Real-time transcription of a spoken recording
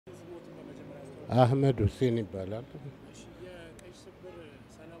አህመድ ሁሴን ይባላል። የቀይ ሽብር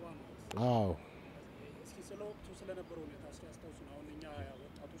ሰለባ ነው። አዎ እስኪ ስለ ወቅቱ ስለነበረው ሁኔታ እስኪ አስታውሱን። አሁን እኛ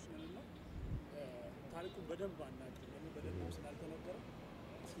ወጣቶች ነንና ታሪኩን በደንብ አናውቅም፣ ደግሞ በደንብ ስላልተነገረ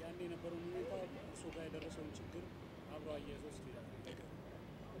እስኪ ያኔ የነበረውን ሁኔታ እሱ ጋር የደረሰውን ችግር አብሮ አያይዞ እስኪ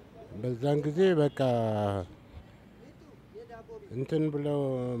በዛን ጊዜ በቃ እንትን ብለው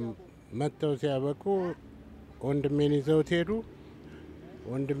መጥተው ሲያበቁ ወንድሜን ይዘውት ሄዱ።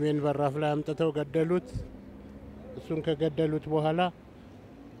 ወንድሜን በራፍ ላይ አምጥተው ገደሉት። እሱን ከገደሉት በኋላ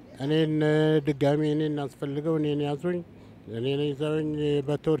እኔን ድጋሚ እኔን አስፈልገው እኔን ያዙኝ። እኔን ይዘውኝ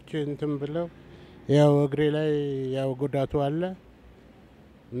በቶርች እንትን ብለው ያው እግሬ ላይ ያው ጉዳቱ አለ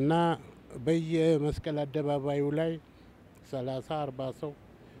እና በየመስቀል አደባባዩ ላይ 30-40 ሰው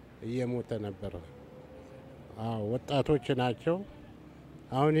እየሞተ ነበር። አዎ ወጣቶች ናቸው።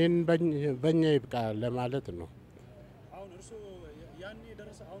 አሁን ይህን በእኛ ይብቃ ለማለት ነው። አሁን እርሱ ያኔ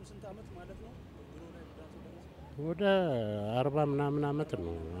የደረሰ አሁን ስንት አመት ማለት ነው? እግሮ ላይ ጉዳቱ ደረሰ? ወደ 40 ምናምን አመት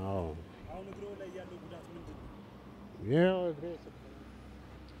ነው። አዎ አሁን እግሮ ላይ ያለው ጉዳት ምንድን ነው? ይኸው እግሬ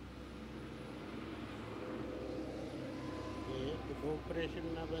በኦፕሬሽን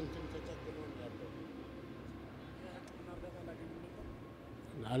እና በእንትን ተጠቅሎ ያለው የሕክምና እርዳታ አላገኙም ነበር?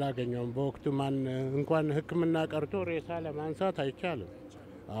 አላገኘውም። በወቅቱ ማን እንኳን ሕክምና ቀርቶ ሬሳ ለማንሳት አይቻልም።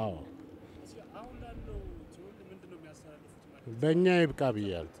 አዎ አሁን ላለው ትውልድ ምንድን ነው የሚያስተላልፉት ማለት በእኛ ይብቃ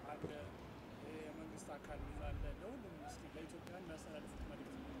ብያለሁ። የመንግስት አካል አለ ለሁሉም እስኪ ለኢትዮጵያ የሚያስተላልፉት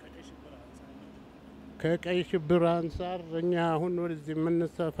መልዕክት ከቀይ ሽብር አንፃር ከቀይ ሽብር አንፃር እኛ አሁን ወደዚህ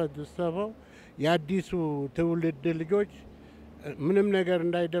የምንሰፈሰፈው የአዲሱ ትውልድ ልጆች ምንም ነገር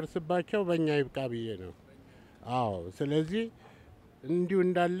እንዳይደርስባቸው በእኛ ይብቃ ብዬ ነው። አዎ ስለዚህ እንዲሁ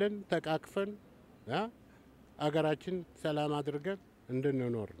እንዳለን ተቃቅፈን አገራችን ሰላም አድርገን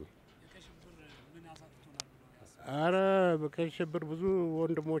እንድንኖር ነው። አረ በቀይ ሽብር ብዙ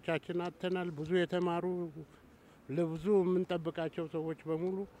ወንድሞቻችን አጥተናል። ብዙ የተማሩ ለብዙ የምንጠብቃቸው ሰዎች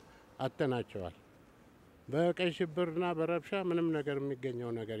በሙሉ አጥተናቸዋል። በቀይ ሽብርና በረብሻ ምንም ነገር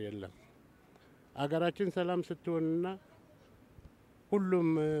የሚገኘው ነገር የለም። አገራችን ሰላም ስትሆንና ሁሉም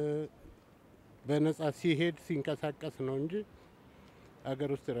በነጻ ሲሄድ ሲንቀሳቀስ ነው እንጂ አገር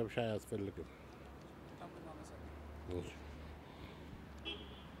ውስጥ ረብሻ አያስፈልግም።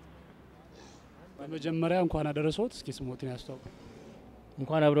 በመጀመሪያ እንኳን አደረሰዎት። እስኪ ስሞትን ያስተዋውቁ።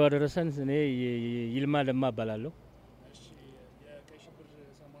 እንኳን አብረው አደረሰን። እኔ ይልማ ለማ እባላለሁ። እሺ የቀይ ሽብር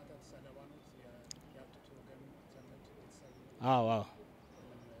ሰማዕታት ሰለባ ነው ያጡት ወገን ዘመድ ቤተሰብ? አዎ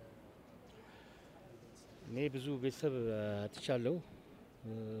እኔ ብዙ ቤተሰብ አጥቻለሁ።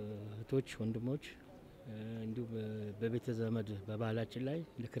 እህቶች፣ ወንድሞች እንዲሁም በቤተ ዘመድ በባህላችን ላይ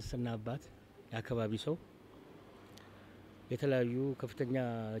ለክርስትና አባት የአካባቢ ሰው የተለያዩ ከፍተኛ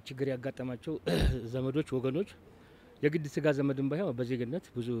ችግር ያጋጠማቸው ዘመዶች፣ ወገኖች የግድ ስጋ ዘመድን ባይሆን በዜግነት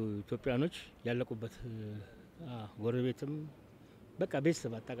ብዙ ኢትዮጵያኖች ያለቁበት ጎረቤትም በቃ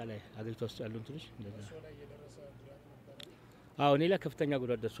ቤተሰብ አጠቃላይ አገሪቷ ውስጥ ያሉ እንትኖች እንደዛ። አዎ እኔ ላይ ከፍተኛ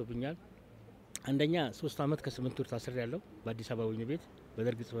ጉዳት ደርሶብኛል። አንደኛ 3 አመት ከ8 ወር ታስሬ ያለው በአዲስ አበባ ወህኒ ቤት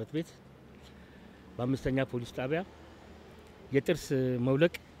በደርግ ጽሕፈት ቤት በ5ኛ ፖሊስ ጣቢያ የጥርስ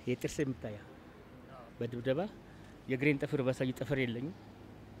መውለቅ የጥርስ የምታያ በድብደባ የግሬን ጠፍር ባሳይ ጠፍር የለኝም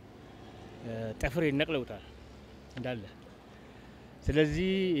ጠፍር ነቅለውታል እንዳለ። ስለዚህ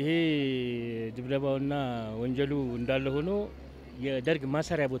ይሄ ድብደባውና ወንጀሉ እንዳለ ሆኖ የደርግ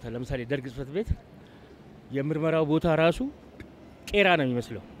ማሰሪያ ቦታ ለምሳሌ ደርግ ጽሕፈት ቤት የምርመራው ቦታ ራሱ ቄራ ነው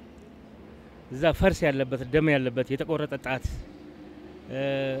የሚመስለው። እዛ ፈርስ ያለበት ደም ያለበት የተቆረጠ ጣት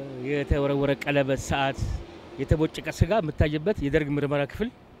የተወረወረ ቀለበት ሰዓት የተቦጨቀ ስጋ የምታይበት የደርግ ምርመራ ክፍል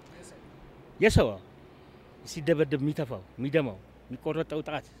የሰው ሲደበደብ የሚተፋው የሚደማው የሚቆረጠው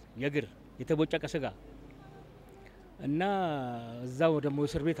ጣት የግር የተቦጨቀ ስጋ እና እዛው ደግሞ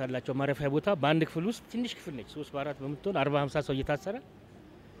እስር ቤት አላቸው ማረፊያ ቦታ በአንድ ክፍል ውስጥ ትንሽ ክፍል ነች 3 በ4 በምትሆን 40-50 ሰው እየታሰረ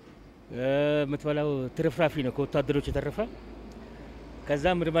የምትበላው ትርፍራፊ ነው ከወታደሮች የተረፈ። ከዛ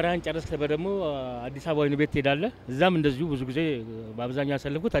ምርመራን ጨረስክ ደግሞ አዲስ አበባ ወህኒ ቤት ትሄዳለህ። እዛም እንደዚሁ ብዙ ጊዜ በአብዛኛው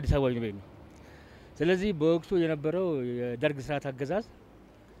ያሳለፍኩት አዲስ አበባ ወህኒ ቤት ነው። ስለዚህ በወቅቱ የነበረው የደርግ ስርዓት አገዛዝ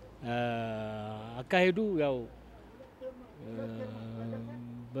አካሄዱ ያው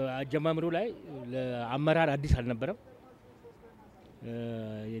በአጀማምሩ ላይ ለአመራር አዲስ አልነበረም።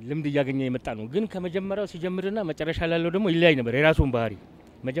 ልምድ እያገኘ የመጣ ነው። ግን ከመጀመሪያው ሲጀምርና መጨረሻ ላለው ደግሞ ይለያይ ነበር የራሱን ባህሪ።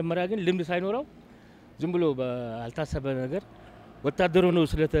 መጀመሪያ ግን ልምድ ሳይኖረው ዝም ብሎ ባልታሰበ ነገር ወታደሩ ነው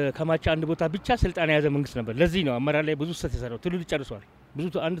ስለተከማቸ አንድ ቦታ ብቻ ስልጣን የያዘ መንግስት ነበር። ለዚህ ነው አመራር ላይ ብዙ ስህተት የሰራው። ትውልድ ጨርሷል። ብዙ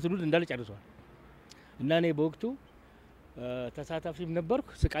አንድ ትውልድ እንዳለ ጨርሷል። እና እኔ በወቅቱ ተሳታፊም ነበርኩ፣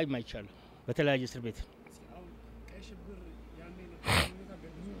 ስቃይም አይቻለሁ በተለያየ እስር ቤት።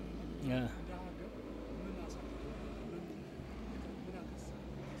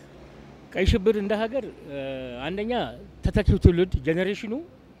 ቀይ ሽብር እንደ ሀገር አንደኛ ተተኪው ትውልድ ጄኔሬሽኑ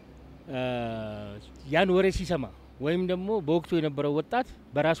ያን ወሬ ሲሰማ ወይም ደግሞ በወቅቱ የነበረው ወጣት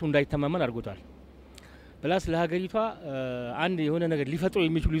በራሱ እንዳይተማመን አድርጎታል። ፕላስ ለሀገሪቷ አንድ የሆነ ነገር ሊፈጥሩ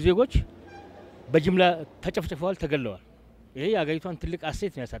የሚችሉ ዜጎች በጅምላ ተጨፍጭፈዋል፣ ተገለዋል። ይሄ ሀገሪቷን ትልቅ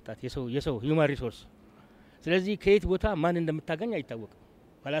አሴት ነው ያሳጣት የሰው ሂውማን ሪሶርስ። ስለዚህ ከየት ቦታ ማን እንደምታገኝ አይታወቅም።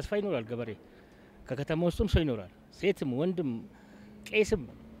 ፈላስፋ ይኖራል፣ ገበሬ ከከተማ ውስጥም ሰው ይኖራል፣ ሴትም ወንድም ቄስም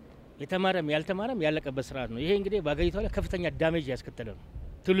የተማረም ያልተማረም ያለቀበት ስርዓት ነው። ይሄ እንግዲህ በሀገሪቷ ላይ ከፍተኛ ዳሜጅ ያስከተለ ነው፣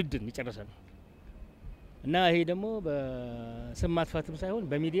 ትውልድን የጨረሰ ነው እና ይሄ ደግሞ በስም ማጥፋትም ሳይሆን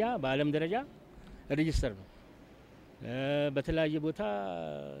በሚዲያ በዓለም ደረጃ ሬጂስተር ነው። በተለያየ ቦታ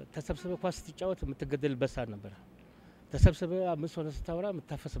ተሰብስበ ኳስ ስትጫወት የምትገደልበት ሰዓት ነበር። ተሰብስበ አምስት ሆነ ስታወራ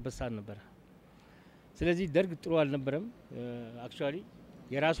የምታፈስበት ሰዓት ነበር። ስለዚህ ደርግ ጥሩ አልነበረም። አክቹአሊ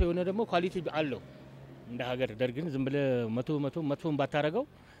የራሱ የሆነ ደግሞ ኳሊቲ አለው እንደ ሀገር። ደርግን ዝም ብለ መቶን ባታረገው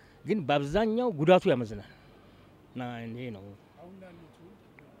ግን በአብዛኛው ጉዳቱ ያመዝናል እና ይሄ ነው። አሁን ያሉት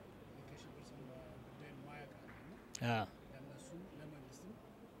ከሽብር ሰለባ ጉዳይ ማያውቃሉ ለነሱ ለመንግስትም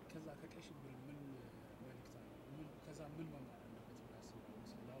ከዛ ከቀይ ሽብር ምን መልእክት አለ? ምን ከዛ ምን መማር አለበት ብላስ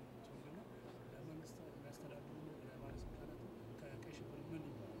ለአሁኑ ትውልድ ነው ለመንግስት የሚያስተዳድሩ ለባለስልጣናት ከቀይ ሽብር ምን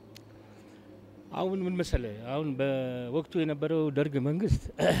ይማራሉ? አሁን ምን መሰለ፣ አሁን በወቅቱ የነበረው ደርግ መንግስት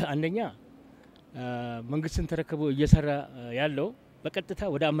አንደኛ መንግስትን ተረክቦ እየሰራ ያለው በቀጥታ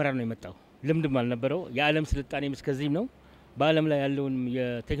ወደ አመራር ነው የመጣው። ልምድም አልነበረው። የዓለም ስልጣኔም እስከዚህም ነው። በዓለም ላይ ያለውን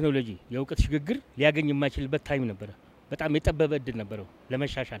የቴክኖሎጂ የእውቀት ሽግግር ሊያገኝ የማይችልበት ታይም ነበረ። በጣም የጠበበ እድል ነበረው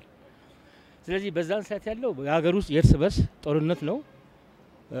ለመሻሻል። ስለዚህ በዛን ሰዓት ያለው የሀገር ውስጥ የእርስ በርስ ጦርነት ነው።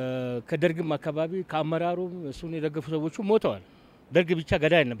 ከደርግም አካባቢ ከአመራሩም እሱን የደገፉ ሰዎቹ ሞተዋል። ደርግ ብቻ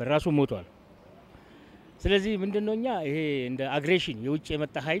ገዳይ ነበር፣ ራሱ ሞተዋል። ስለዚህ ምንድነው እኛ ይሄ እንደ አግሬሽን የውጭ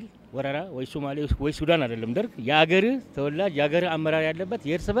የመጣ ኃይል ወረራ ወይ ሶማሌ ወይ ሱዳን አይደለም። ደርግ የአገር ተወላጅ የአገር አመራር ያለበት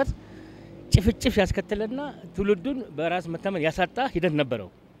የእርስ በርስ ጭፍጭፍ ያስከተለና ትውልዱን በራስ መተማመን ያሳጣ ሂደት ነበረው።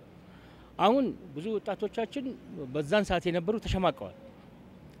 አሁን ብዙ ወጣቶቻችን በዛን ሰዓት የነበሩ ተሸማቀዋል።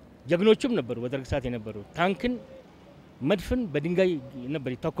 ጀግኖችም ነበሩ በደርግ ሰዓት የነበሩ። ታንክን መድፍን በድንጋይ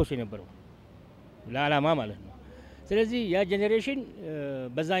ነበር ይተኮሱ የነበረው ለዓላማ ማለት ነው። ስለዚህ ያ ጄኔሬሽን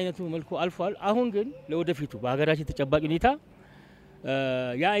በዛ አይነቱ መልኩ አልፏል። አሁን ግን ለወደፊቱ በሀገራችን ተጨባጭ ሁኔታ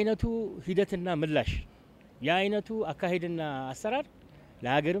ያ አይነቱ ሂደትና ምላሽ ያ አይነቱ አካሄድና አሰራር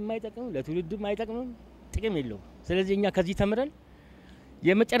ለሀገርም አይጠቅም ለትውልድም አይጠቅምም፣ ጥቅም የለውም። ስለዚህ እኛ ከዚህ ተምረን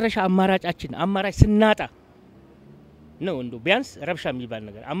የመጨረሻ አማራጭ ስናጣ ነው እንዶ ቢያንስ ረብሻ የሚባል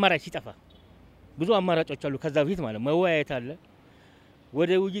ነገር አማራጭ ሲጠፋ ብዙ አማራጮች አሉ። ከዛ በፊት ማለት መወያየት አለ፣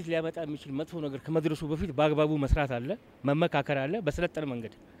 ወደ ውይይት ሊያመጣ የሚችል መጥፎ ነገር ከመድረሱ በፊት በአግባቡ መስራት አለ፣ መመካከር አለ በሰለጠነ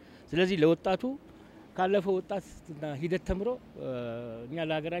መንገድ። ስለዚህ ለወጣቱ ካለፈው ወጣትና ሂደት ተምሮ እኛ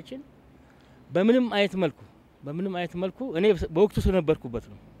ለሀገራችን በምንም አይነት መልኩ እኔ በወቅቱ ስለነበርኩበት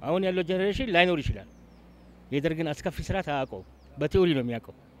ነው። አሁን ያለው ጄኔሬሽን ላይኖር ይችላል። የደርግን አስከፊ ስርዓት አያውቀው፣ በቲዮሪ ነው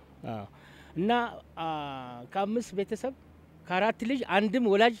የሚያውቀው። እና ከአምስት ቤተሰብ ከአራት ልጅ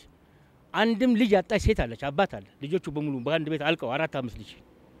አንድም ልጅ ያጣች ሴት አለች፣ አባት አለ። ልጆቹ በሙሉ በአንድ ቤት አልቀው 4-5 ልጅ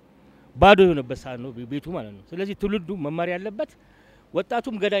ባዶ የሆነበት ሰዓት ነው ቤቱ ማለት ነው። ስለዚህ ትውልዱ መማር ያለበት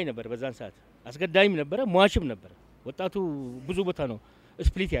ወጣቱም ገዳይ ነበር በዛን ሰዓት፣ አስገዳይም ነበረ፣ ሟችም ነበረ። ወጣቱ ብዙ ቦታ ነው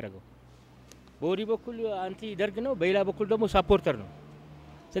ስፕሊት ያደረገው። በወዲህ በኩል አንቲ ደርግ ነው፣ በሌላ በኩል ደግሞ ሳፖርተር ነው።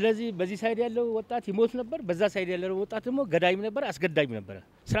 ስለዚህ በዚህ ሳይድ ያለው ወጣት ይሞት ነበር፣ በዛ ሳይድ ያለው ወጣት ደግሞ ገዳይም ነበር፣ አስገዳይም ነበር።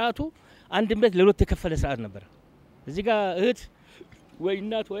 ስርዓቱ አንድም ቤት ለሁለት የከፈለ ስርዓት ነበር። እዚህ ጋር እህት ወይ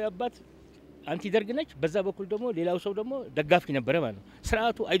እናት ወይ አባት አንቲ ደርግ ነች፣ በዛ በኩል ደግሞ ሌላው ሰው ደግሞ ደጋፊ ነበረ ማለት ነው።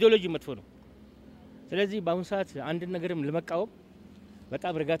 ስርዓቱ አይዲዮሎጂ መጥፎ ነው። ስለዚህ በአሁን ሰዓት አንድ ነገርም ለመቃወም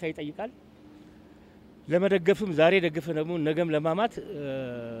በጣም እርጋታ ይጠይቃል። ለመደገፍም ዛሬ ደግፈ ደግሞ ነገም ለማማት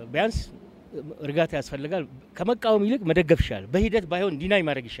ቢያንስ እርጋታ ያስፈልጋል። ከመቃወም ይልቅ መደገፍ ይሻላል። በሂደት ባይሆን ዲናይ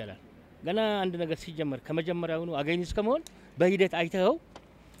ማድረግ ይሻላል። ገና አንድ ነገር ሲጀመር ከመጀመሪያው ነው አገኝስ ከመሆን በሂደት አይተው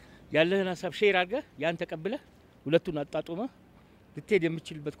ያለህን ሀሳብ ሼር አድርገህ ያን ተቀብለህ ሁለቱን አጣጣመህ ልትሄድ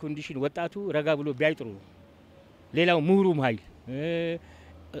የምትችልበት ኮንዲሽን ወጣቱ ረጋ ብሎ ቢያይጥሩ ነው። ሌላው ምሁሩም ኃይል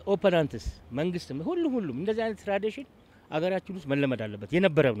ኦፐናንትስ መንግስትም ሁሉም እንደዚህ አይነት ትራዲሽን አገራችን ውስጥ መለመድ አለበት።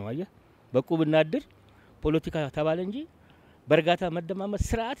 የነበረው ነው። አየህ በቁብና እድር ፖለቲካ ተባለ እንጂ በእርጋታ መደማመጥ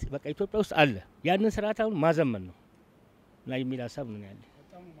ስርዓት በቃ ኢትዮጵያ ውስጥ አለ። ያንን ስርዓት አሁን ማዘመን ነው እና የሚል ሀሳብ ነው ያለ።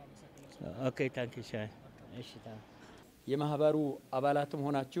 ኦኬ ታንክ ዩ ሻይ። እሺ የማህበሩ አባላትም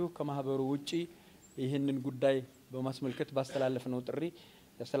ሆናችሁ ከማህበሩ ውጪ ይህንን ጉዳይ በማስመልከት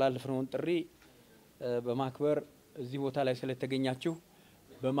ያስተላለፍነውን ጥሪ በማክበር እዚህ ቦታ ላይ ስለተገኛችሁ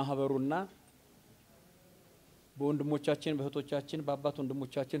በማህበሩና በወንድሞቻችን በእህቶቻችን በአባት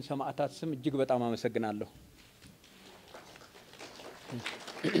ወንድሞቻችን ሰማዕታት ስም እጅግ በጣም አመሰግናለሁ።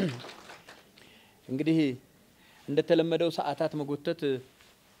 እንግዲህ እንደተለመደው ሰዓታት መጎተት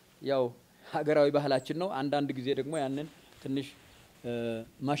ያው ሀገራዊ ባህላችን ነው አንዳንድ ጊዜ ደግሞ ያንን ትንሽ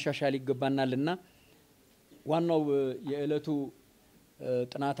ማሻሻል ይገባናልና ዋናው የዕለቱ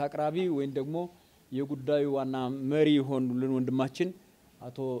ጥናት አቅራቢ ወይም ደግሞ የጉዳዩ ዋና መሪ ሆኑልን ወንድማችን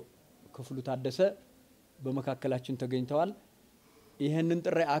አቶ ክፍሉ ታደሰ በመካከላችን ተገኝተዋል ይሄንን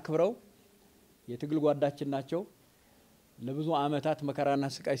ጥሪ አክብረው የትግል ጓዳችን ናቸው ለብዙ አመታት መከራና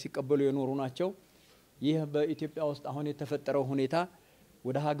ስቃይ ሲቀበሉ የኖሩ ናቸው ይህ በኢትዮጵያ ውስጥ አሁን የተፈጠረው ሁኔታ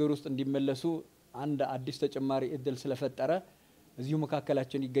ወደ ሀገር ውስጥ እንዲመለሱ አንድ አዲስ ተጨማሪ እድል ስለፈጠረ እዚሁ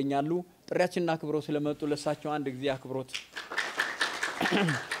መካከላችን ይገኛሉ ጥሪያችንን አክብረው ስለመጡ ለሳቸው አንድ ጊዜ አክብሮት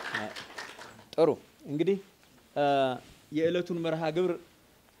ጥሩ እንግዲህ የዕለቱን መርሃ ግብር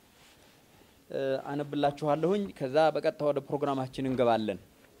አነብላችኋለሁኝ ከዛ በቀጥታ ወደ ፕሮግራማችን እንገባለን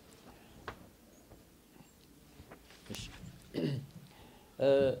እሺ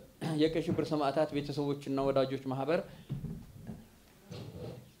የቀይ ሽብር ሰማዕታት ቤተሰቦችና ወዳጆች ማህበር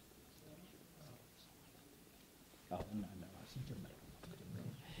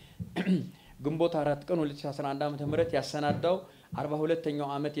ግንቦት 4 ቀን 2011 ዓ.ም ያሰናዳው 42ኛው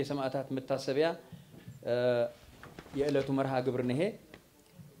ዓመት የሰማዕታት መታሰቢያ የዕለቱ መርሃ ግብር ነው ይሄ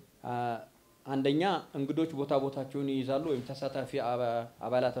አንደኛ እንግዶች ቦታቸውን ይይዛሉ ወይም ተሳታፊ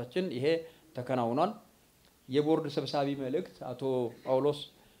አባላታችን ይሄ ተከናውኗል የቦርድ ሰብሳቢ መልእክት አቶ ጳውሎስ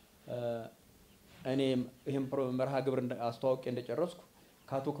እኔ ይሄን መርሃ ግብር አስተዋውቄ እንደጨረስኩ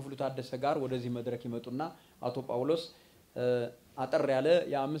ከአቶ ክፍሉ ታደሰ ጋር ወደዚህ መድረክ ይመጡና አቶ ጳውሎስ አጠር ያለ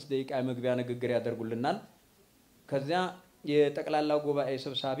የ5 ደቂቃ መግቢያ ንግግር ያደርጉልናል ከዚያ የጠቅላላ ጉባኤ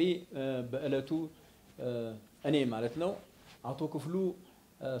ሰብሳቢ በእለቱ እኔ ማለት ነው አቶ ክፍሉ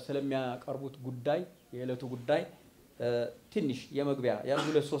ስለሚያቀርቡት ጉዳይ የእለቱ ጉዳይ ትንሽ የመግቢያ ያን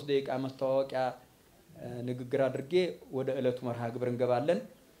 2-3 ደቂቃ ማስተዋወቂያ ንግግር አድርጌ ወደ እለቱ መርሃ ግብር እንገባለን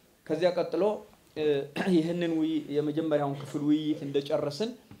ከዚያ ቀጥሎ ይሄንን የመጀመሪያውን ክፍል ውይይት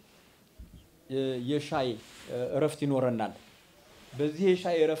እንደጨረስን የሻይ እረፍት ይኖረናል በዚህ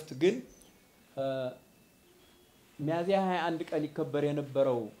የሻይ እረፍት ግን ሚያዝያ 21 ቀን ይከበር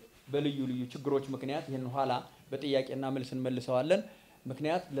የነበረው በልዩ ልዩ ችግሮች ምክንያት ይሄን ኋላ በጥያቄና መልስ እንመልሰዋለን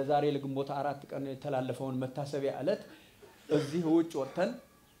ምክንያት ለዛሬ ለግንቦት 4 ቀን የተላለፈውን መታሰቢያ ዕለት እዚህ ውጭ ወጥተን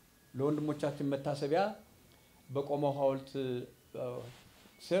ለወንድሞቻችን መታሰቢያ በቆመው ሐውልት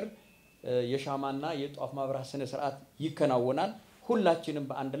ስር የሻማና የጧፍ ማብራት ስነ ስርዓት ይከናወናል ሁላችንም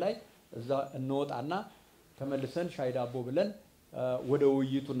በአንድ ላይ እዛ እንወጣና ተመልሰን ሻይ ዳቦ ብለን ወደ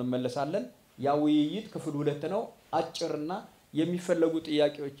ውይይቱ እንመለሳለን ያ ውይይት ክፍል 2 ነው አጭርና የሚፈልጉ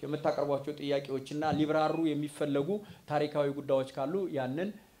ጥያቄዎች የምታቀርቧቸው ጥያቄዎችና ሊብራሩ የሚፈልጉ ታሪካዊ ጉዳዮች ካሉ ያንን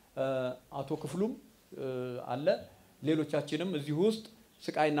አቶ ክፍሉም አለ ሌሎቻችንም እዚህ ውስጥ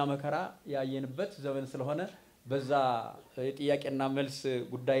ስቃይና መከራ ያየንበት ዘመን ስለሆነ በዛ የጥያቄና መልስ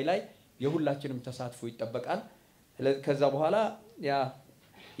ጉዳይ ላይ የሁላችንም ተሳትፎ ይጠበቃል ከዛ በኋላ ያ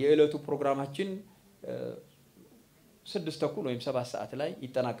የዕለቱ ፕሮግራማችን 6:30 ወይም 7 ሰዓት ላይ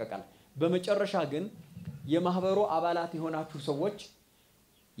ይጠናቀቃል በመጨረሻ ግን የማህበሩ አባላት የሆናችሁ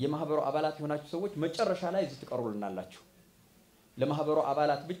ሰዎች መጨረሻ ላይ እዚህ ተቀርቡልናላችሁ ለማህበሩ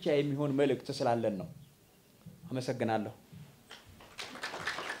አባላት ብቻ የሚሆን መልእክት ስላለን ነው አመሰግናለሁ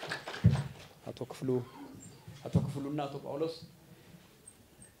አቶ ክፍሉና አቶ ጳውሎስ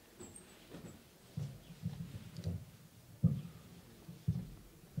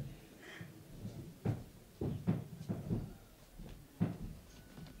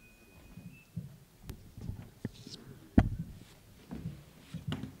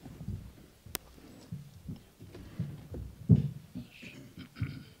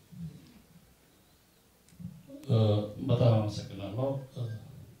በጣም አመሰግናለሁ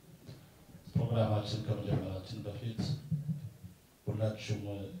ፕሮግራማችን ከመጀመራችን በፊት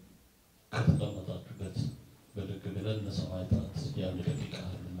ሁላችሁም ከተቀመጣችሁበት በልክ ብለን ለሰማዕታት ያን ደቂቃ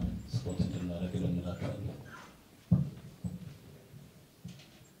ስፖርት እንድናደርግ እንላችኋለን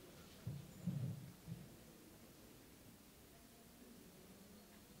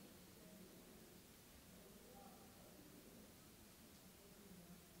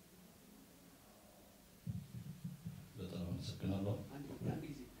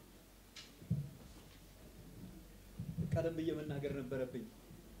ቀደም በየመናገር ነበረብኝ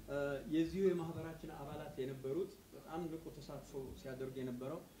የዚሁ የማህበራችን አባላት የነበሩት በጣም ንቁ ተሳትፎ ሲያደርጉ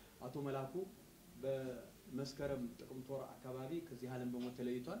የነበረው አቶ መላኩ በመስከረም ጥቅምት ወር አካባቢ ከዚህ ዓለም በሞት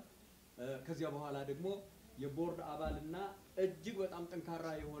ተለይቷል ከዚያ በኋላ ደግሞ የቦርድ አባልና እጅግ በጣም ጠንካራ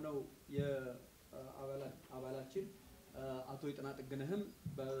የሆነው የአባላችን አቶ ይጥናጥግነህም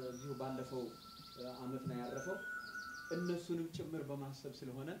በዚሁ ባለፈው አመት ነው ያረፈው እነሱንም ጭምር በማሰብ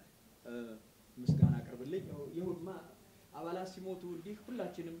ስለሆነ ምስጋና አቀርብልኝ ይሁንማ አባላት ሲሞቱ እንዲህ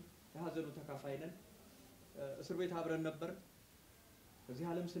ሁላችንም የሀዘኑ ተካፋይ ነን እስር ቤት አብረን ነበር ከዚህ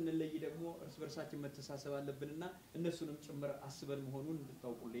ዓለም ስንለይ ደግሞ እርስ በርሳችን መተሳሰብ አለብንና እነሱንም ጭምር አስበን መሆኑን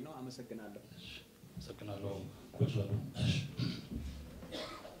እንድታውቁልኝ ነው። አመሰግናለሁ። አመሰግናለሁ። ቁጭ በሉ።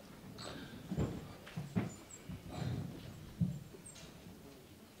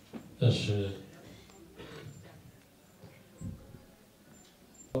 እሺ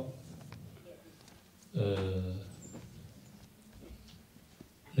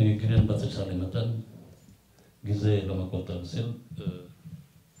ንግግሬን በተቻለ መጠን ጊዜ ለመቆጠብ ሲል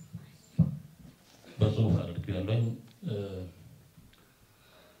በጽሁፍ አድርጌያለሁ።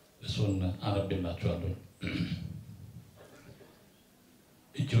 እሱን አነብላችኋለሁ።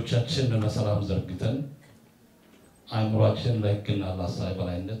 እጆቻችንን ለሰላም ዘርግተን አእምሯችን ለሕግና ለሐሳብ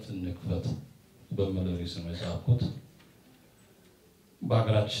በላይነት እንክፈት በሚል ርዕስ ነው የጻፍኩት።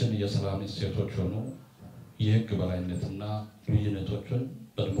 በሀገራችን የሰላም እሴቶች ሆኑ የሕግ በላይነትና ልዩነቶችን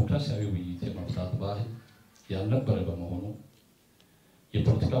በዲሞክራሲያዊ ውይይት የመፍታት ባህል ያልነበረ በመሆኑ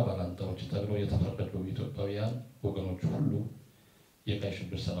የፖለቲካ ባላንጣዎች ተብለው የተፈረጁ ኢትዮጵያውያን ወገኖች ሁሉ የቀይ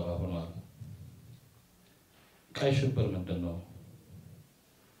ሽብር ሰለባ ሆነዋል። ቀይ ሽብር ምንድን ነው?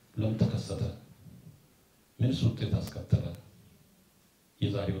 ለምን ተከሰተ? ምን ውጤት አስከተለ?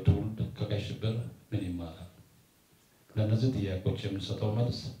 የዛሬው ትውልድ ከቀይ ሽብር ምን ይማራል? ለእነዚህ ጥያቄዎች የምንሰጠው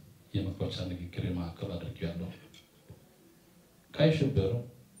መልስ የመክፈቻ ንግግር ማዕከል አድርጌያለሁ። ቀይ ሽብር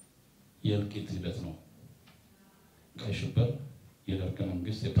የእልቂት ሂደት ነው። ቀይ ሽብር የደርግ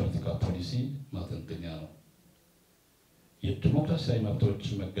መንግስት የፖለቲካ ፖሊሲ ማጠንጠኛ ነው። የዲሞክራሲያዊ መብቶች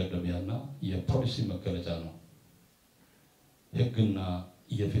መገደቢያና የፖሊሲ መገለጫ ነው። ሕግና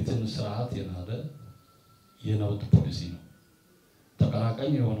የፍትህን ስርዓት የናደ የነውጥ ፖሊሲ ነው።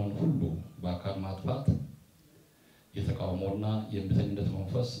 ተቀናቃኝ የሆነውን ሁሉ በአካል ማጥፋት፣ የተቃውሞና የእምቢተኝነት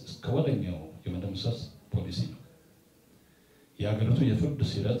መንፈስ እስከ ወዲያኛው የመደምሰስ ፖሊሲ ነው። የሀገሪቱ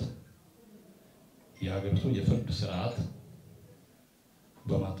የፍርድ ስርዓት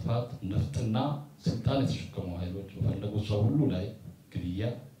በማጥፋት ነፍጥና ስልጣን የተሸከሙ ኃይሎች በፈለጉት ሰው ሁሉ ላይ ግድያ፣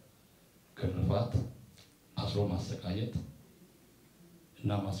 ግርፋት፣ አስሮ ማሰቃየት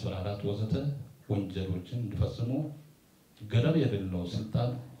እና ማስፈራራት ወዘተ ወንጀሎችን እንዲፈጽሙ ገደብ የሌለው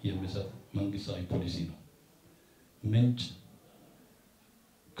ስልጣን የሚሰጥ መንግስታዊ ፖሊሲ ነው። ምንጭ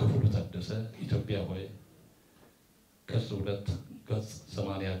ክፍሉ ታደሰ ኢትዮጵያ ሆይ ገጽ 2 ገጽ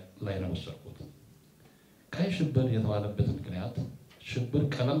 80 ላይ ነው ወሰድኩት። ቀይ ሽብር የተባለበት ምክንያት ሽብር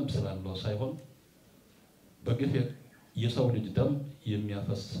ቀለም ስላለው ሳይሆን በግፍ የሰው ልጅ ደም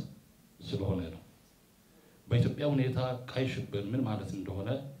የሚያፈስ ስለሆነ ነው። በኢትዮጵያ ሁኔታ ቀይ ሽብር ምን ማለት እንደሆነ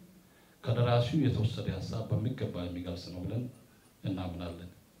ከደራሲው የተወሰደ ሀሳብ በሚገባ የሚገልጽ ነው ብለን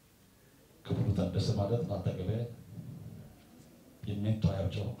እናምናለን። ክፍሉ ታደሰ ማለት በአጠገቤ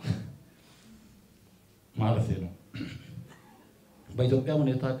የሚታያቸው ማለት ነው። በኢትዮጵያ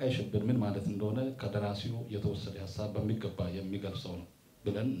ሁኔታ ቀይ ሽብር ምን ማለት እንደሆነ ከደራሲው የተወሰደ ሀሳብ በሚገባ የሚገልጸው ነው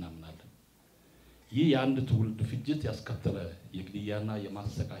ብለን እናምናለን። ይህ የአንድ ትውልድ ፍጅት ያስከተለ የግድያና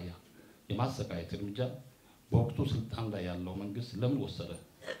የማሰቃየት እርምጃ በወቅቱ ስልጣን ላይ ያለው መንግስት ለምን ወሰደ?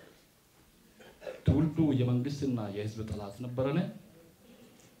 ትውልዱ የመንግስትና የህዝብ ጠላት ነበረን?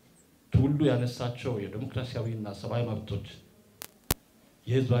 ትውልዱ ያነሳቸው የዲሞክራሲያዊና ሰብአዊ መብቶች፣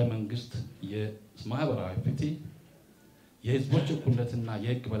 የህዝባዊ መንግስት፣ የማህበራዊ ፍትህ፣ የህዝቦች እኩልነትና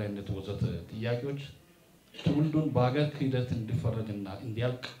የህግ በላይነት ወዘተ ጥያቄዎች ትውልዱን በሀገር ክህደት እንዲፈረጅና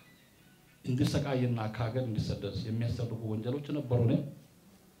እንዲያልቅ እንዲሰቃይና ከሀገር እንዲሰደድ የሚያስደርጉ ወንጀሎች ነበሩን?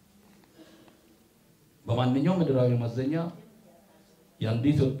 በማንኛውም ምድራዊ መዘኛ የአንድ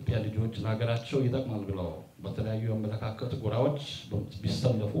ኢትዮጵያ ልጆች ለሀገራቸው ይጠቅማል ብለው በተለያዩ አመለካከት ጎራዎች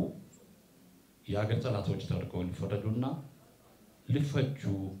ቢሰለፉ የሀገር ጠላቶች ተደርገው ሊፈረጁና ሊፈጁ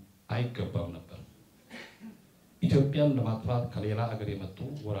አይገባም ነበር። ኢትዮጵያን ለማጥፋት ከሌላ ሀገር የመጡ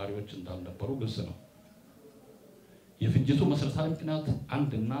ወራሪዎች እንዳልነበሩ ግልጽ ነው። የፍጅቱ መሰረታዊ ምክንያት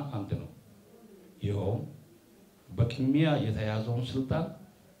አንድና አንድ ነው። ይኸውም በቅሚያ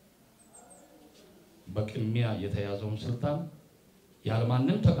የተያዘውን ስልጣን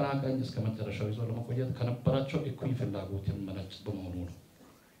ያለማንም ተቀናቃኝ እስከ መጨረሻው ይዞ ለመቆየት ከነበራቸው እኩይ ፍላጎት የሚመነጭ በመሆኑ ነው።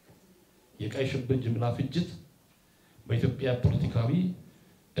 የቀይ ሽብር ጅምላ ፍጅት በኢትዮጵያ ፖለቲካዊ፣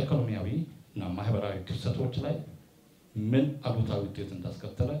 ኢኮኖሚያዊ እና ማህበራዊ ክስተቶች ላይ ምን አሉታዊ ውጤት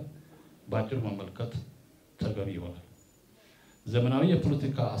እንዳስከተለ በአጭሩ መመልከት ተገቢ ይሆናል። ዘመናዊ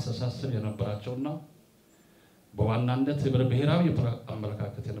የፖለቲካ አስተሳሰብ የነበራቸውና በዋናነት ህብረ ብሔራዊ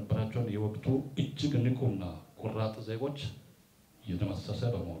አመለካከት የነበራቸውን የወቅቱ እጅግ ንቁና ቆራጥ ዜጎች የደመሰሰ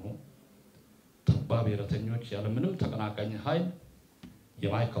በመሆኑ ጠባብ ብሔረተኞች ያለምንም ተቀናቃኝ ኃይል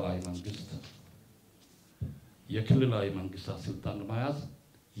የማዕከላዊ መንግስት፣ የክልላዊ መንግስታት ስልጣን መያዝ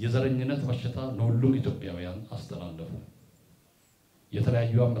የዘረኝነት በሽታ ለሁሉም ኢትዮጵያውያን አስተላለፉ።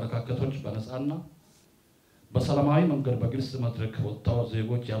 የተለያዩ አመለካከቶች በነፃና በሰላማዊ መንገድ በግልጽ መድረክ ወጥተው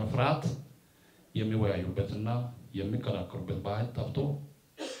ዜጎች ያለ ፍርሃት የሚወያዩበትና የሚከራከሩበት ባህል ጠፍቶ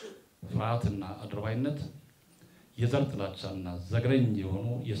ፍርሃትና አድርባይነት የዘር ጥላቻና ዘግናኝ የሆኑ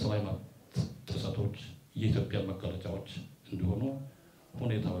የሰብአዊ መብት ጥሰቶች የኢትዮጵያ መገለጫዎች እንዲሆኑ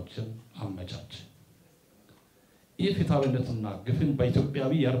ሁኔታዎችን አመቻች። ኢፍትሐዊነትና ግፍን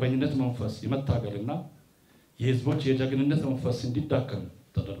በኢትዮጵያዊ የአርበኝነት መንፈስ የመታገልና የህዝቦች የጀግንነት መንፈስ እንዲዳከም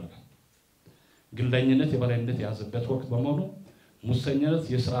ተደረገ። ግለኝነት የበላይነት የያዘበት ወቅት በመሆኑ ሙሰኝነት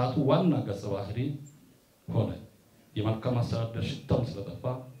የሥርዓቱ ዋና ገጸ ባህሪ ሆነ። የመልካም አስተዳደር ሽታም ስለጠፋ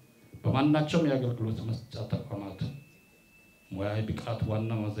በማናቸውም የአገልግሎት መስጫ ተቋማት ሙያዊ ብቃት ዋና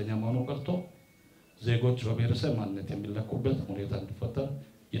መመዘኛ መሆኑ ቀርቶ ዜጎች በብሔረሰብ ማንነት የሚለኩበት ሁኔታ እንዲፈጠር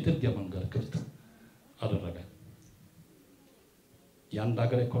የጥርጊያ መንገድ ክፍት አደረገ። የአንድ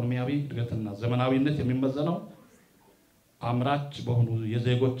ሀገር ኢኮኖሚያዊ እድገትና ዘመናዊነት የሚመዘነው አምራች በሆኑ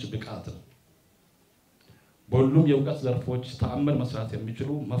የዜጎች ብቃት ነው። በሁሉም የእውቀት ዘርፎች ተአምር መስራት የሚችሉ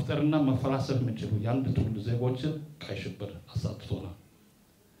መፍጠርና መፈላሰፍ የሚችሉ የአንድ ትውልድ ዜጎችን ቀይ ሽብር አሳትፎናል።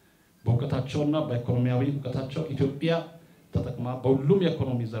 በእውቀታቸውና በኢኮኖሚያዊ እውቀታቸው ኢትዮጵያ ተጠቅማ በሁሉም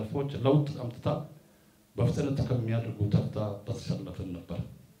የኢኮኖሚ ዘርፎች ለውጥ አምጥታ በፍጥነት ከሚያደርጉ ተርታ በተሰለፈን ነበር።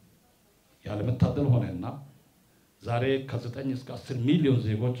 ያለመታደል ሆነና ዛሬ ከ9 እስከ 10 ሚሊዮን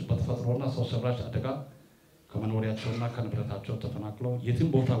ዜጎች በተፈጥሮና ሰው ሰራሽ አደጋ ከመኖሪያቸውና ከንብረታቸው ተፈናቅለው የትም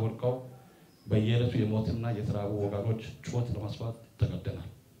ቦታ ወድቀው በየዕለቱ የሞትና የተራቡ ወገኖች ጩኸት ለመስማት ተገደናል።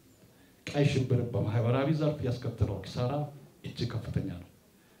 ቀይ ሽብር በማህበራዊ ዘርፍ ያስከተለው ኪሳራ እጅግ ከፍተኛ ነው።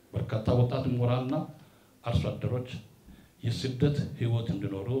 በርካታ ወጣት ምሁራንና አርሶ አደሮች የስደት ህይወት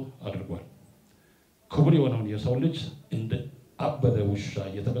እንዲኖሩ አድርጓል። ክቡር የሆነውን የሰው ልጅ እንደ አበደ ውሻ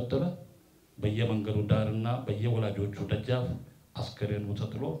እየተገደለ በየመንገዱ ዳርና በየወላጆቹ ደጃፍ አስከሬኑ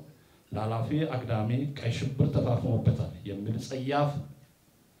ተጥሎ ላላፊ አግዳሚ ቀይ ሽብር ተፋፍሞበታል የሚል ጸያፍ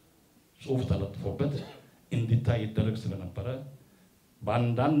ጽሑፍ ተለጥፎበት እንዲታይ ይደረግ ስለነበረ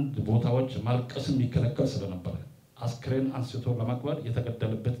በአንዳንድ ቦታዎች ማልቀስም ይከለከል ስለነበረ አስክሬን አንስቶ ለመቅበር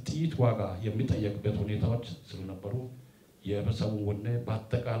የተገደለበት ጥይት ዋጋ የሚጠየቅበት ሁኔታዎች ስለነበሩ የህብረተሰቡ ወኔ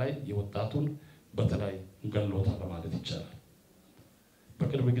በአጠቃላይ የወጣቱን በተለይ ገሎታል ለማለት ይቻላል።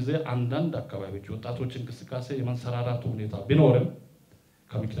 በቅርብ ጊዜ አንዳንድ አካባቢዎች ወጣቶች እንቅስቃሴ የመንሰራራቱ ሁኔታ ቢኖርም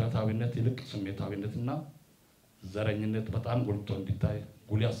ከምክንያታዊነት ይልቅ ስሜታዊነትና ዘረኝነት በጣም ጎልቶ እንዲታይ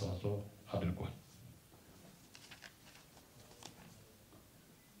ጉልህ አስተዋጽኦ አድርጓል።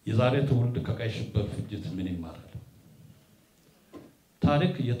 የዛሬ ትውልድ ከቀይ ሽብር ፍጅት ምን ይማራል?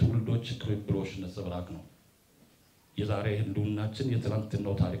 ታሪክ የትውልዶች ቅብብሎሽ ነጸብራቅ ነው። የዛሬ ህልውናችን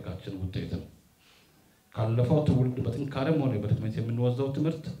የትናንትናው ታሪካችን ውጤት ነው። ካለፈው ትውልድ በጥንካሬም ሆነ በድክመት የምንወስደው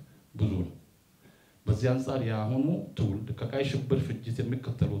ትምህርት ብዙ ነው። በዚህ አንጻር የአሁኑ ትውልድ ከቀይ ሽብር ፍጅት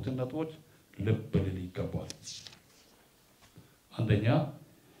የሚከተሉትን ነጥቦች ልብ ሊል ይገባል። አንደኛ፣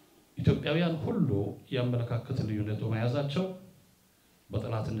 ኢትዮጵያውያን ሁሉ የአመለካከት ልዩነት በመያዛቸው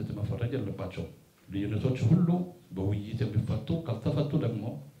በጠላትነት መፈረጅ የለባቸው። ልዩነቶች ሁሉ በውይይት የሚፈቱ ካልተፈቱ ደግሞ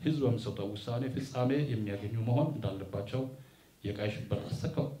ህዝብ በሚሰጠው ውሳኔ ፍጻሜ የሚያገኙ መሆን እንዳለባቸው የቀይ ሽብር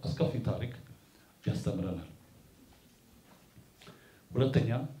አስከፊ ታሪክ ያስተምረናል። ሁለተኛ፣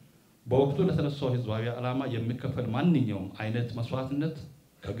 በወቅቱ ለተነሳው ህዝባዊ ዓላማ የሚከፈል ማንኛውም አይነት መስዋዕትነት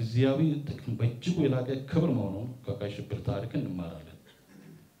ከጊዜያዊ ጥቅም በእጅጉ የላቀ ክብር መሆኑን ከቀይ ሽብር ታሪክ እንማራለን።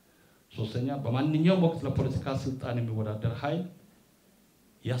 ሶስተኛ፣ በማንኛውም ወቅት ለፖለቲካ ስልጣን የሚወዳደር ኃይል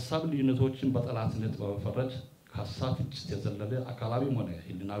የሀሳብ ልዩነቶችን በጠላትነት በመፈረጅ ከሀሳብ ፍጭት የዘለለ አካላዊም ሆነ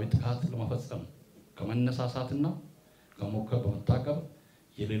ህሊናዊ ጥቃት ለመፈጸም ከመነሳሳትና ከሞከር በመታቀብ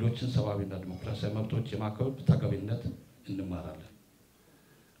የሌሎችን ሰብአዊና ዲሞክራሲያዊ መብቶች የማክበር ተገቢነት እንማራለን።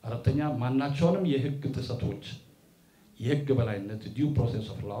 አራተኛ፣ ማናቸውንም የህግ ጥሰቶች የህግ በላይነት ዲው ፕሮሰስ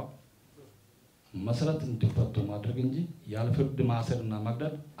ኦፍ ላው መሰረት እንዲፈቱ ማድረግ እንጂ ያለ ፍርድ ማሰርና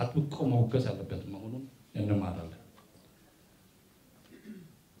መግደል አጥብቆ መወገዝ ያለበት መሆኑን እንማራለን።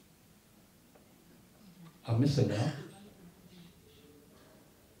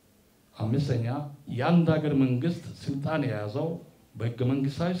 አምስተኛ የአንድ ሀገር መንግስት ስልጣን የያዘው በህገ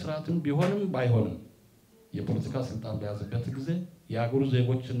መንግስታዊ ስርዓትም ቢሆንም ባይሆንም የፖለቲካ ስልጣን በያዘበት ጊዜ የሀገሩ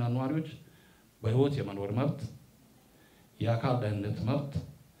ዜጎችና ነዋሪዎች በህይወት የመኖር መብት፣ የአካል ደህንነት መብት፣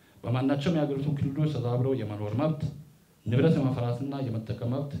 በማናቸውም የሀገሪቱ ክልሎች ተዛብረው የመኖር መብት፣ ንብረት የማፍራትና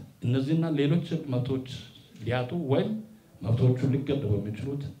የመጠቀም መብት፣ እነዚህና ሌሎች መብቶች ሊያጡ ወይም መብቶቹ ሊገደቡ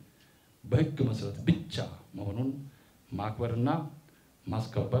የሚችሉት በህግ መሰረት ብቻ መሆኑን ማክበርና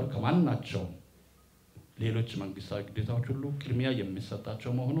ማስከበር ከማናቸው ሌሎች መንግስታዊ ግዴታዎች ሁሉ ቅድሚያ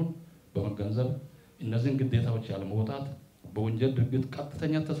የሚሰጣቸው መሆኑን በመገንዘብ እነዚህን ግዴታዎች ያለመውጣት በወንጀል ድርጊት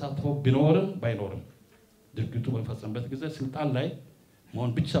ቀጥተኛ ተሳትፎ ቢኖርም ባይኖርም ድርጊቱ በሚፈጸምበት ጊዜ ስልጣን ላይ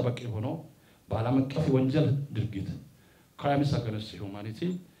መሆን ብቻ በቂ ሆኖ በዓለም አቀፍ ወንጀል ድርጊት ክራይምስ አገንስት ሂውማኒቲ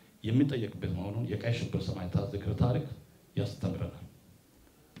የሚጠየቅበት መሆኑን የቀይ ሽብር ሰማዕታት ዝክር ታሪክ ያስተምረናል።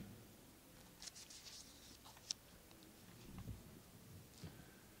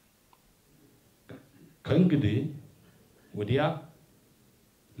 ከእንግዲህ ወዲያ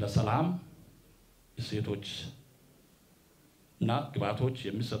ለሰላም እሴቶች እና ግባቶች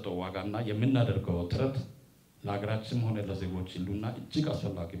የሚሰጠው ዋጋና የምናደርገው ጥረት ለሀገራችንም ሆነ ለዜጎች ሁሉና እጅግ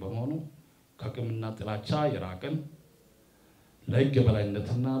አስፈላጊ በመሆኑ ከቂምና ጥላቻ የራቅን ለሕግ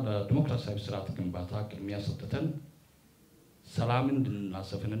የበላይነትና ለዲሞክራሲያዊ ስርዓት ግንባታ ቅድሚያ ሰጥተን ሰላምን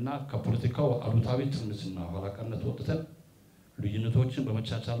እንድናሰፍንና ከፖለቲካው አሉታዊ ትርምስና ኋላቀርነት ወጥተን ልዩነቶችን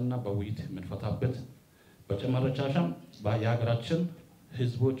በመቻቻልና በውይይት የምንፈታበት በመጨረሻም የሀገራችን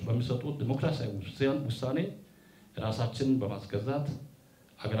ህዝቦች በሚሰጡት ዲሞክራሲያዊ ውሳኔ ራሳችንን በማስገዛት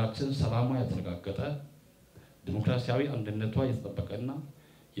ሀገራችን ሰላሟ የተረጋገጠ ዲሞክራሲያዊ አንድነቷ የተጠበቀና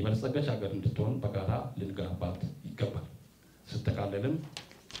የበለጸገች ሀገር እንድትሆን በጋራ ልንገነባት ይገባል። ስተካለልም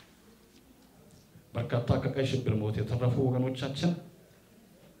በርካታ ከቀይ ሽብር ሞት የተረፉ ወገኖቻችን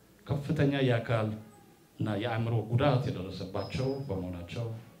ከፍተኛ የአካል እና የአእምሮ ጉዳት የደረሰባቸው በመሆናቸው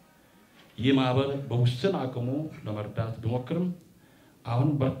ይህ ማህበር በውስን አቅሙ ለመርዳት ቢሞክርም አሁን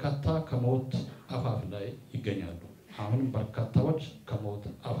በርካታ ከሞት አፋፍ ላይ ይገኛሉ። አሁን በርካታዎች ከሞት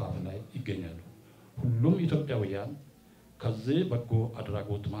አፋፍ ላይ ይገኛሉ። ሁሉም ኢትዮጵያውያን ከዚህ በጎ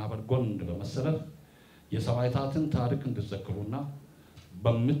አድራጎት ማህበር ጎን በመሰለፍ የሰማዕታትን ታሪክ እንድትዘክሩና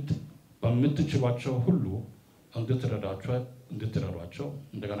በምትችሏቸው ሁሉ እንድትረዷቸው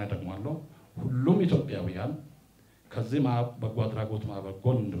እንደገና ደግማለሁ። ሁሉም ኢትዮጵያውያን ከዚህ በጎ አድራጎት ማህበር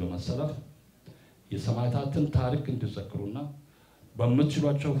ጎን በመሰለፍ የሰማዕታትን ታሪክ እንድትዘክሩና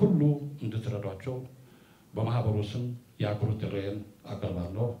በምትችሏቸው ሁሉ እንድትረዷቸው በማህበሩ ስም የአክብሮት ጥሪዬን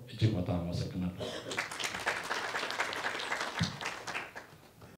አቀርባለሁ። እጅግ በጣም አመሰግናለሁ።